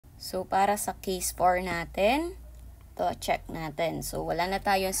So, para sa case 4 natin, to check natin. So, wala na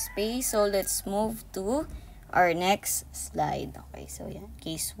tayong space. So, let's move to our next slide. Okay, so yan.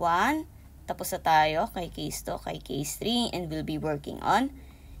 Case 1. Tapos na tayo kay case 2, kay case 3. And we'll be working on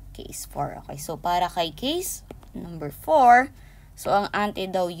case 4. Okay, so para kay case number 4, so ang ante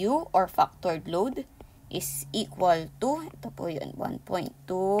daw U or factored load is equal to, ito po yun, 1.2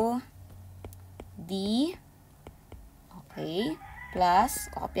 D. Okay, plus,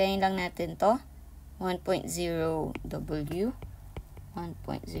 kopyahin lang natin to, 1.0 W,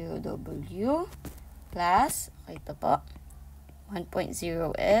 1.0 W, plus, okay, ito po,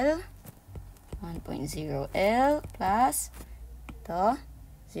 1.0 L, 1.0 L, plus, ito,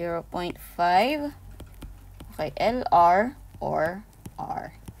 0.5, okay, LR or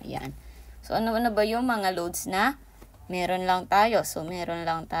R. Ayan. So, ano na ba yung mga loads na meron lang tayo? So, meron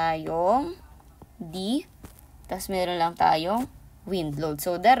lang tayong D, tas meron lang tayong wind load.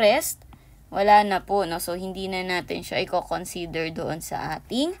 So, the rest, wala na po, no? So, hindi na natin siya i-consider doon sa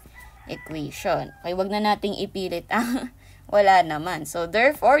ating equation. Okay, wag na nating ipilit ang wala naman. So,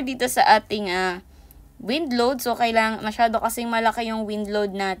 therefore, dito sa ating wind load, so, kailangan, masyado kasing malaki yung wind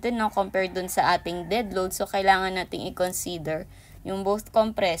load natin, no? Compared doon sa ating dead load. So, kailangan nating i-consider yung both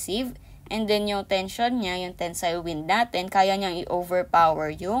compressive and then yung tension niya, yung tensile wind natin, kaya niyang i-overpower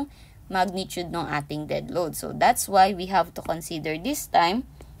yung magnitude ng ating dead load. So, that's why we have to consider this time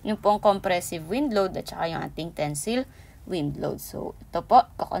yung pong compressive wind load at saka yung ating tensile wind load. So, ito po,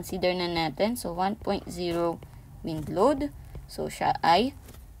 kakonsider na natin. So, 1.0 wind load. So, siya ay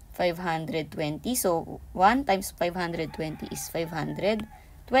 520. So, 1 times 520 is 520.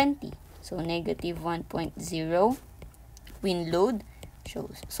 So, negative 1.0 wind load.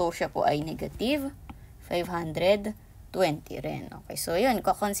 So, siya po ay negative 520 rin. Okay, so yun,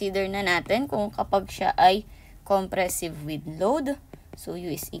 kakonsider na natin kung kapag siya ay compressive wind load. So, U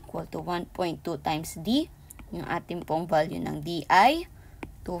is equal to 1.2 times D. Yung ating pong value ng D ay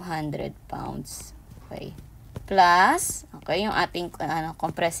 200 pounds. Okay. Plus, okay, yung ating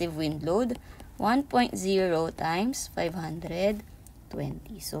compressive wind load, 1.0 times 520.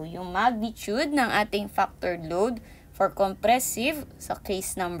 So, yung magnitude ng ating factored load for compressive sa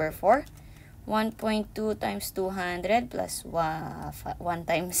case number 4, 1.2 times 200 plus 1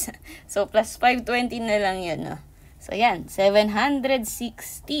 times. So, plus 520 na lang yun. No? So, yan. 760.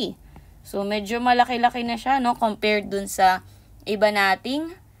 So, medyo malaki-laki na siya, no? Compared dun sa iba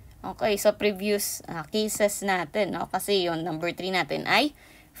nating, okay, sa previous cases natin, no? Kasi yung number 3 natin ay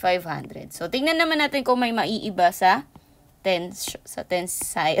 500. So, tingnan naman natin kung may maiiba sa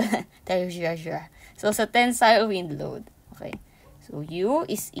tensile. So, sa tensile wind load. Okay. So, U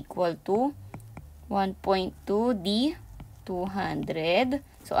is equal to 1.2 D 200.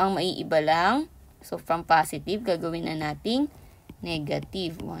 So, ang maiiba lang, so from positive, gagawin na nating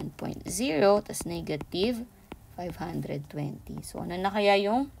negative 1.0 tas negative 520. So, ano na kaya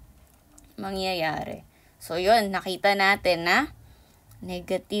yung mangyayari? So, yun, nakita natin na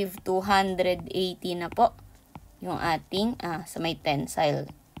negative 280 na po yung ating sa may tensile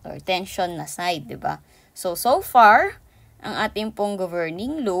or tension na side, diba? So far, ang ating pong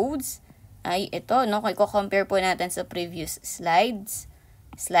governing loads ay ito, no? Kung i-compare po natin sa previous slide.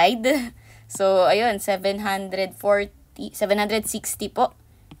 So, ayun, 760 po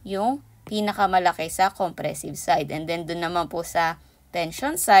yung pinakamalaki sa compressive side. And then, dun naman po sa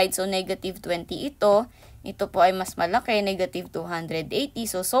tension side, so negative 20 ito. Ito po ay mas malaki, negative 280.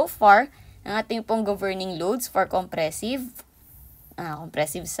 So far, ang ating pong governing loads for compressive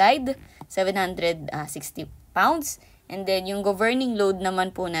side, 760 pounds. And then, yung governing load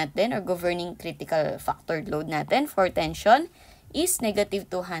naman po natin, or governing critical factored load natin for tension is negative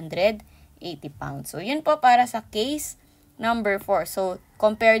 280 pounds. So, yun po para sa case number 4. So,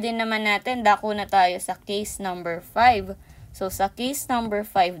 compare din naman natin, dako na tayo sa case number 5. So, sa case number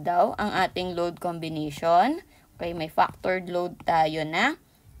 5 daw, ang ating load combination. Okay, may factored load tayo na.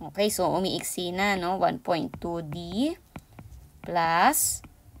 Okay, so, umiiksi na, no? 1.2D plus,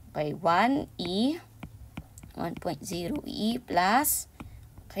 okay, 1E, 1.0E plus,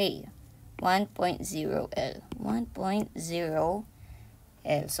 okay, 1.0L.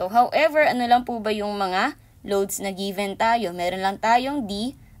 1.0L. So, however, ano lang po ba yung mga loads na given tayo? Meron lang tayong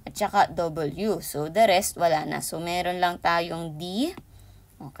D at saka W. So, the rest, wala na. So, meron lang tayong D.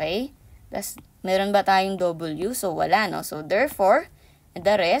 Okay? Tapos, meron ba tayong W? So, wala, no? So, therefore,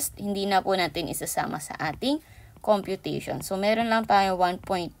 the rest, hindi na po natin isasama sa ating computation. So, meron lang tayong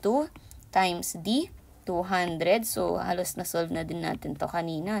 1.2 times D, 200. So, halos na-solve na din natin to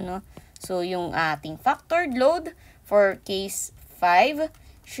kanina, no? So, yung ating factored load for case 5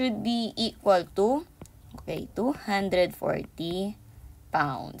 should be equal to, okay, 240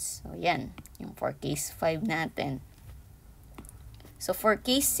 pounds. So, yan. Yung for case 5 natin. So, for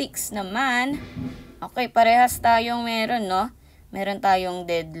case 6 naman, okay, parehas tayong meron, no? Meron tayong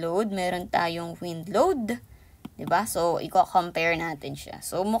dead load, meron tayong wind load. Diba? So, i-compare natin siya.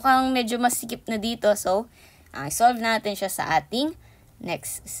 So, mukhang medyo masikip na dito. So, solve natin siya sa ating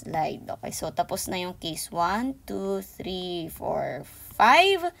next slide. Okay, so tapos na yung case 1, 2, 3, 4,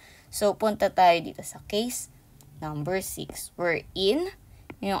 5. So, punta tayo dito sa case number 6. Wherein,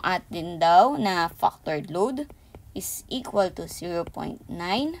 yung atin daw na factored load is equal to 0.9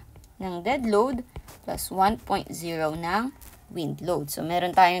 ng dead load plus 1.0 ng wind load. So,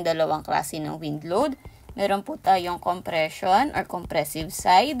 meron tayong dalawang klase ng wind load. Meron po tayong compression or compressive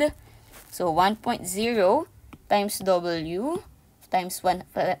side. So, 1.0 times W times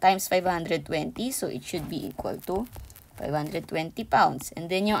 520. So, it should be equal to 520 pounds.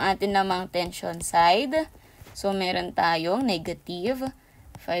 And then, yung atin namang tension side. So, meron tayong negative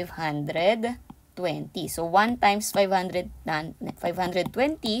 520. So, 1 times 520.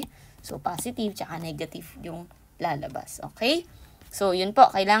 So, positive tsaka negative yung lalabas. Okay? So, yun po.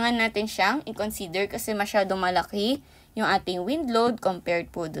 Kailangan natin siyang i-consider kasi masyado malaki yung ating wind load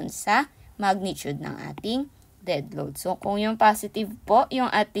compared po dun sa magnitude ng ating dead load. So, kung yung positive po yung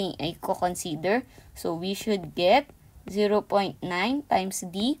ating i-consider, so we should get 0.9 times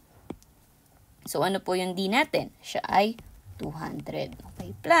D. So, ano po yung D natin? Siya ay 200.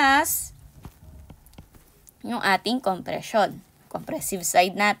 Okay, plus yung ating compression. Compressive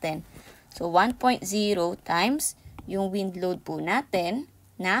side natin. So, 1.0 times yung wind load po natin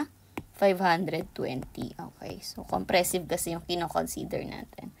na 520. Okay, so compressive kasi yung kino-consider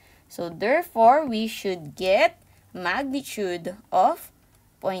natin. So, therefore, we should get magnitude of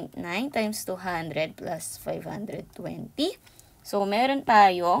 0.9 times 200 plus 520. So, meron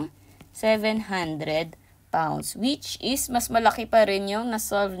tayong 700 pounds, which is mas malaki pa rin yung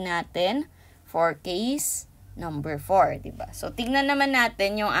na-solve natin for case number 4, diba? So, tignan naman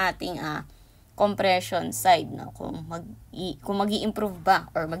natin yung ating compression side, no? Kung mag-i-improve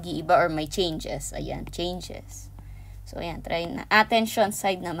ba or mag-iiba or may changes. Ayan, changes. So, ayan, try na. Tension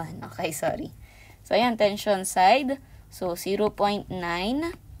side naman. Okay, sorry. So, ayan, tension side. So, 0.9.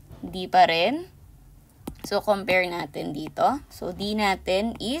 D pa rin. So, compare natin dito. So, D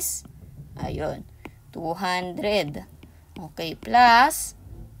natin is, ayun, 200. Okay, plus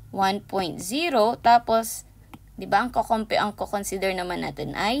 1.0. Tapos, di ba, ang ko-consider naman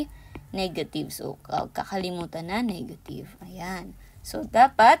natin ay negative. So, kakalimutan na negative. Ayan. So,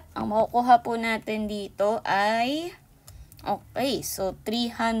 dapat, ang makukuha po natin dito ay, okay, so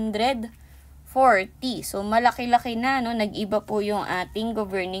 340. So, malaki-laki na, no? Nag-iba po yung ating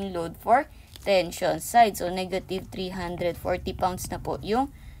governing load for tension side. So, negative 340 pounds na po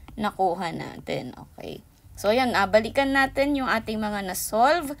yung nakuha natin. Okay. So, ayan, balikan natin yung ating mga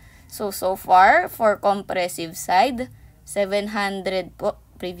na-solve. So far, for compressive side, 700 po.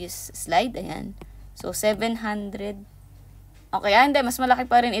 Previous slide, ayan. So, 700. Okay, hindi, mas malaki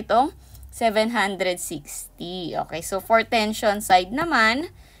pa rin itong 760. Okay, so for tension side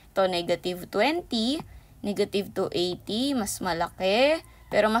naman, ito negative 20, negative 280, mas malaki.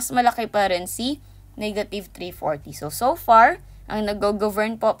 Pero mas malaki pa rin si negative 340. So far, ang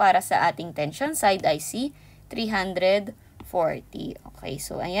nag-govern po para sa ating tension side ay si 340. Okay,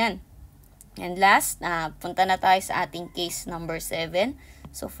 so ayan. And last, punta na tayo sa ating case number 7.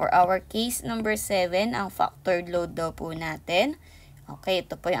 So, for our case number 7, ang factored load daw po natin. Okay,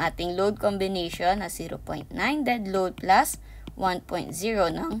 ito po yung ating load combination na 0.9 dead load plus 1.0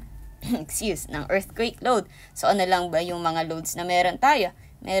 ng, ng earthquake load. So, ano lang ba yung mga loads na meron tayo?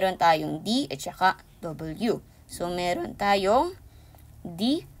 Meron tayong D at saka W. So, meron tayong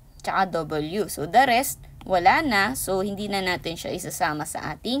D at saka W. So, the rest, wala na. So, hindi na natin siya isasama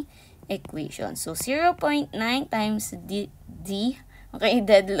sa ating equation. So, 0.9 times D, okay,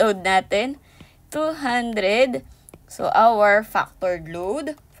 dead load natin, 200. So, our factored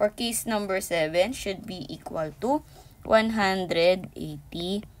load for case number 7 should be equal to 180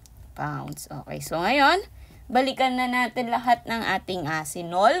 pounds. Okay, so ngayon, balikan na natin lahat ng ating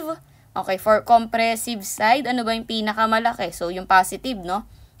sinolve. Okay, for compressive side, ano ba yung pinakamalaki? So, yung positive, no?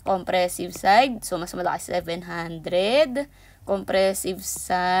 Compressive side, so mas malaki 700. Compressive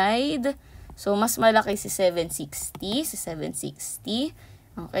side, so mas malaki si 760.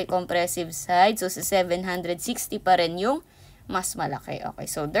 Okay, compressive side, so si 760 pa rin yung mas malaki. Okay,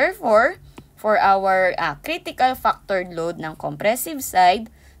 so therefore, for our critical factored load ng compressive side,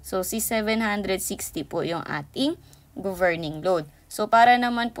 so si 760 po yung ating governing load. So para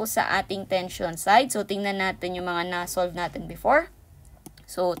naman po sa ating tension side, so tingnan natin yung mga na-solve natin before.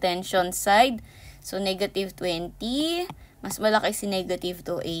 So tension side, so negative 20, Mas malaki si negative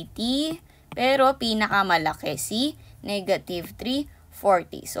 280, pero pinakamalaki si negative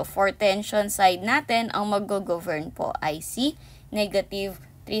 340. So, for tension side natin, ang mag-govern po ay si negative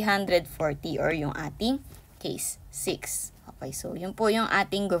 340 or yung ating case 6. Okay, so yun po yung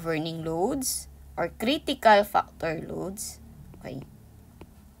ating governing loads or critical factor loads. Okay.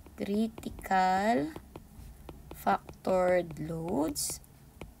 Critical factored loads.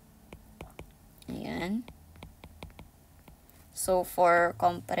 Ayan. So, for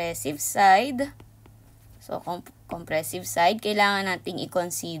compressive side, compressive side, kailangan nating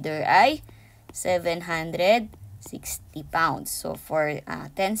i-consider ay 760 pounds. So, for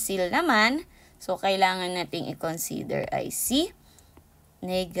tensile naman, so kailangan nating i-consider ay si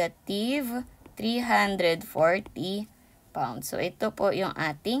negative 340 pounds. So, ito po yung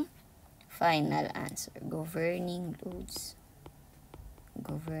ating final answer. Governing loads.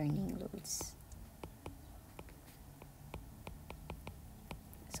 Governing loads.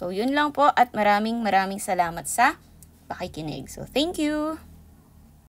 So, yun lang po at maraming salamat sa pakikinig. So, thank you!